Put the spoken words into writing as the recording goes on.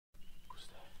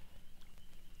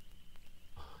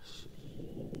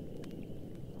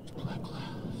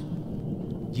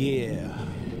Yeah.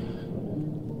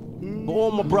 For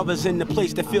all my brothers in the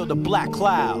place that feel the black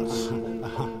clouds.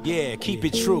 Yeah, keep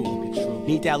it true.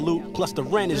 Need that loot, plus the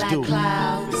rent is due.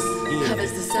 Black clouds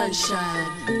covers the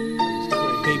sunshine.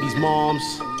 Baby's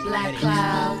moms, Black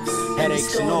clouds,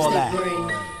 headaches and all that.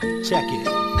 Check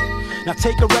it. Now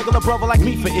take a regular brother like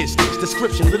me for instance.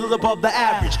 Description, little above the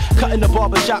average. Cutting the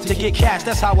barbershop to get cash,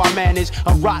 that's how I manage.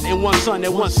 A rotten one son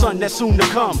and one son that's soon to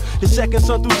come. The second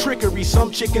son through trickery,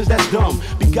 some chickens that's dumb.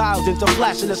 Beguiled into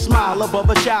flashing a smile above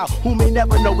a child who may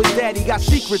never know his daddy got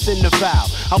secrets in the file.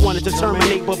 I wanted to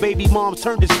terminate, but baby mom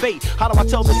turned his fate. How do I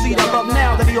tell the seed I love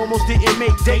now that he almost didn't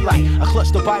make daylight? I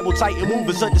clutch the Bible tight and move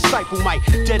as a disciple might.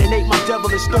 Detonate my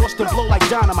devilish thoughts to blow like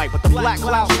dynamite. But the black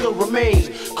cloud still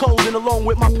remains, cold and along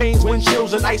with my pains. Wind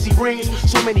chills and icy rains,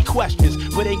 so many questions,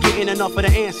 but ain't getting enough of the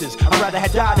answers. I'd rather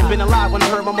have died than been alive when I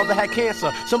heard my mother had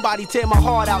cancer. Somebody tear my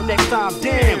heart out next time,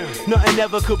 damn. Nothing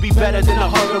ever could be better than a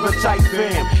hug of a tight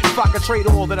fam. If I could trade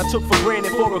all that I took for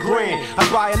granted for $1,000,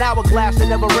 I'd buy an hourglass that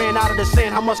never ran out of the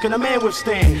sand. How much can a man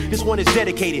withstand? This one is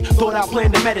dedicated, thought out,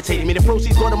 planned to meditate. May the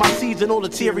proceeds go to my seeds and all the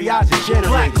teary eyes it generates.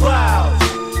 Black clouds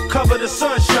cover the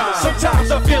sunshine.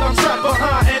 Sometimes I feel I'm trapped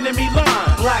behind enemy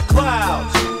lines. Black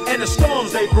clouds and the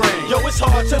storms they bring. Yo, it's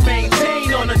hard to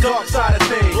maintain on the dark side of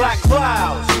things. Black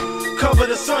clouds cover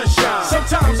the sunshine.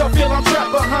 Sometimes I feel I'm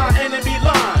trapped behind enemy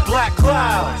lines. Black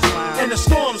clouds and the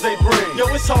storms they bring. Yo,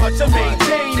 it's hard to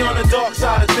maintain on the dark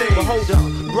side of things. But hold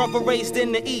up, brother raised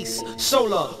in the east,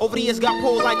 solar. Over the years got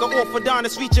pulled like an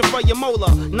orthodontist reaching for your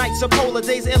molar. Nights are polar,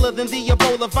 days iller than the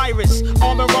Ebola virus.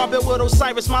 Arm and Robin with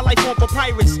Osiris, my life on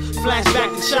papyrus.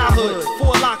 Flashback to childhood, 4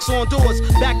 locks on doors.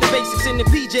 Back to basics in the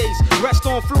PJs, rest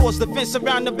on floors. The fence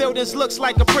around the buildings looks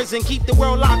like a prison. Keep the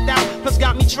world locked out, plus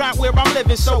got me trapped where I'm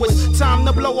living. So it's time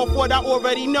to blow up what I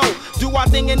already know. Do our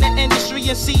thing in the industry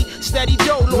and see steady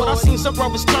dough. Lord, I've seen some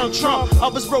brothers turn Trump,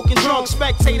 others broken drunk.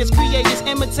 Spectators, creators,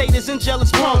 imitators, and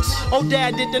jealous punks. Oh,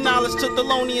 dad did the knowledge to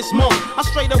Thelonious Monk. I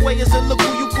straight away as a look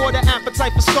who you caught an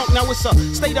appetite for skunk. Now it's a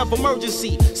state of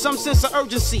emergency, some sense of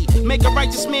urgency. Make a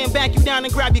righteous man back you down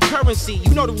and grab your currency.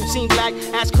 You know the routine, black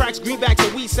ass cracks, greenbacks,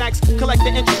 and weed sacks. Collect the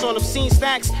interest on obscene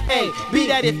stacks. Hey, be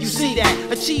that if you see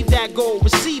that. Achieve that goal,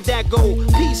 receive that goal.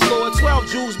 Peace, Lord, 12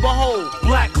 Jews, behold.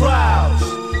 Black clouds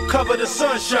cover the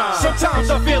sunshine. Sometimes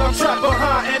I feel I'm trapped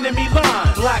behind enemy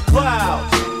lines. Black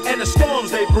clouds and the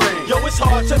storms they bring. Yo, it's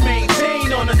hard to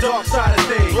maintain on the dark side of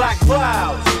things. Black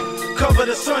clouds cover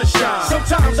the sunshine.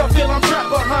 Sometimes I feel I'm trapped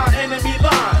behind enemy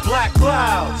lines. Black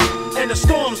clouds and the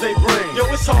storms they bring. Yo,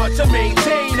 it's hard to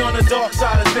maintain on the dark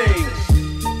side of things.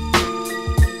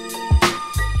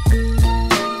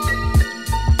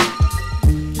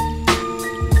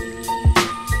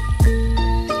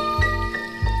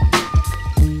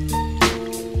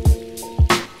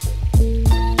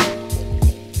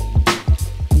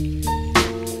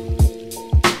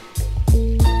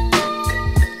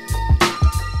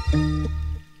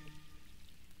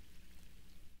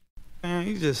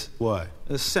 You just What?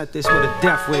 let's set this with a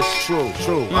death wish. True. You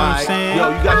know what I'm saying?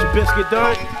 Yo, you got your biscuit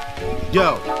done?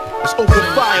 Yo, let's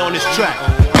open fire on this track.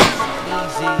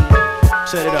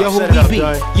 Set it up, Yo, who set it we up, be?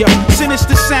 done. Yo,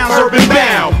 sinister sounds, Urban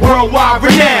bound, worldwide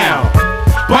renowned.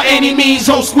 By any means,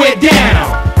 whole square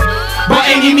down. By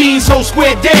any means, whole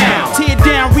square down. tear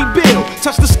down, rebuild,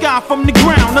 touch the sky from the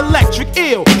ground, electric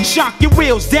ill, shock your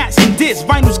wheels, that's and this,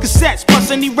 vinyls, cassettes,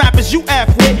 plus any rappers you F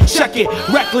with, check it,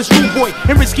 reckless, rude boy,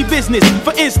 and risky business,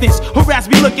 for instance, harass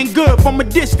me looking good from a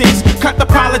distance, cut the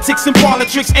politics and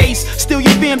politics, ace, steal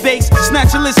your fan base,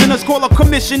 snatch your listeners, call a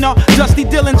commissioner, Dusty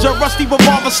Dillinger, rusty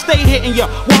revolver, stay hitting ya,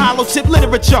 with hollow tip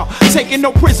literature, taking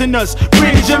no prisoners,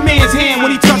 branded your man's hand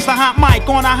when he touched the hot mic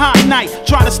on a hot night,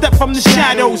 try to step from the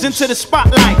shadows into the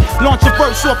spotlight, launch a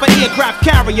verse off an aircraft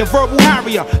carrier, verbal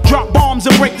harrier, drop bombs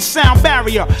and break the sound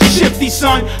barrier, shifty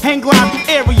son, hang glide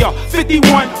through area,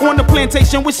 51 on the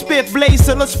plantation with spit blaze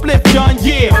till a split done,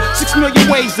 yeah, 6 million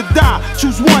ways to die,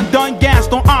 choose one done,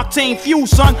 gassed on octane fuel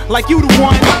son, like you the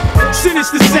one,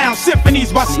 sinister sound,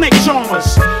 symphonies by snake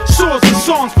charmers, swords and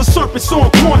songs for serpents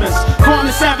on corners,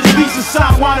 calling savage beats and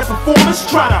sidewinded performers,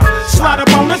 try to slide up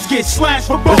on us, get slashed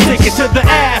for both. Let's take it to the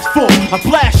asphalt, I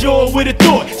blast you all with a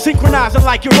thought, synchronizing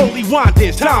like your holy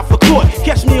wanders, time for court,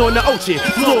 catch me on the ocean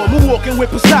floor, moonwalking with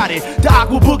Poseidon, the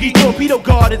aqua boogie torpedo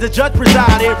guard as the judge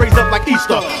presided, raised up like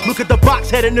Easter, look at the box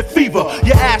head in the fever,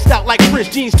 you're assed out like Prince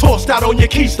jeans tossed out on your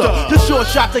keister. The short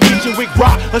shot to get you with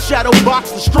rock, a shadow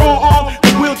box, the strong arm,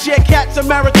 the wheelchair cats, a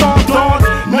marathon dawn.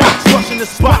 Knocks rushing the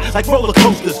spot like roller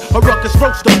coasters, a ruckus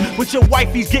roaster with your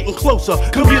wifey's getting closer.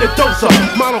 Come get a doser,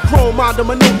 monochrome, mondo,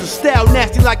 manota, style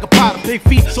nasty like a pot of pig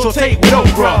feet, sauteed with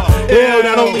okra. Ew,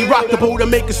 not only rock the boat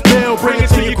and make a spell, bring it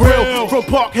to your grill. From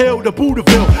Park Hill to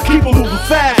Budaville, keep it moving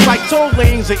fast like toll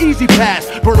lanes, an easy pass.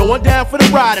 Burn the one down for the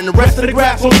ride and the rest of the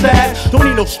grass on stash. Don't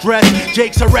need no stress,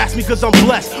 Jake's harass me cause I'm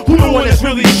blessed. Who the one that's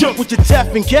really shook with your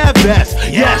Tef and Gav vest?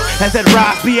 Yes, as that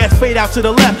rise BS fade out to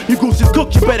the left, you gooses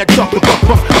cook, you better duck the buck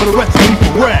for the rest of the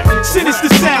people rap. Sinister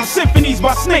sound symphonies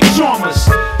by snake charmers.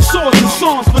 Swords and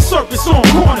songs for circus on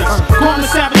corners. Corner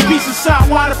savage beats and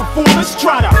sidewinder performers.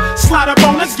 Try to slide up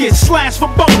on us, get slashed for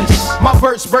bonus. My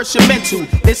verse burst your mental.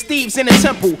 There's thieves in the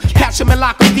temple. Catch them and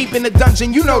lock them deep in the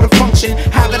dungeon. You know the function.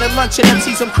 Having a luncheon,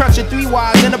 MCs I'm crunching. 3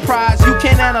 wise enterprise. You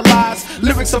can't analyze.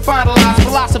 Lyrics are finalized.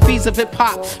 Philosophies of hip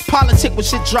hop. Politic with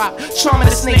shit drop. Charming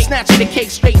the snake, snatching the cake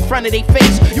straight in front of their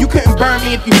face. You couldn't burn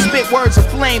me if you spit words of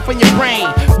flame from your brain.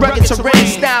 Rugged terrain,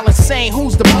 style insane.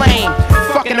 Who's to blame?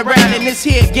 Fucking around in this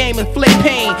here game and flip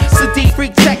pain. Sadiq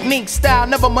freak technique style,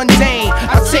 never mundane.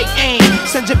 I take aim,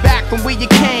 send you back from where you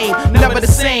came. Never the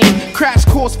same. Crash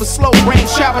course for slow brain.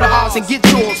 Travel to Oz and get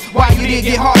yours. While you did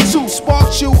get hard too.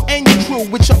 Spark you and your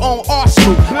crew with your own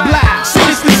arsenal. Blah.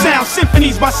 Sinister sound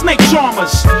symphonies by snake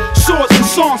charmers. Swords and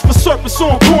songs for surface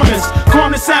on corners.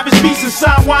 Corner savage beats and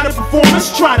sidewinder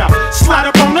performers. Try to slide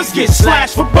up on us, get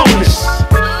slashed for bonus.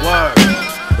 Word.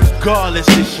 Regardless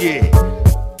this year,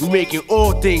 we making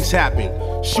all things happen.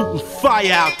 Shooting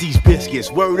fire out these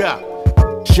biscuits. Word up.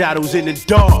 Shadowz in the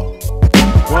dark.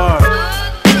 Word.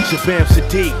 Shabam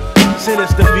Sadiq.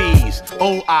 Sinister V's.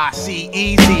 OICEZs.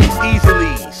 Easily.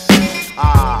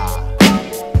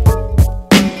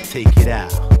 Take it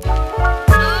out.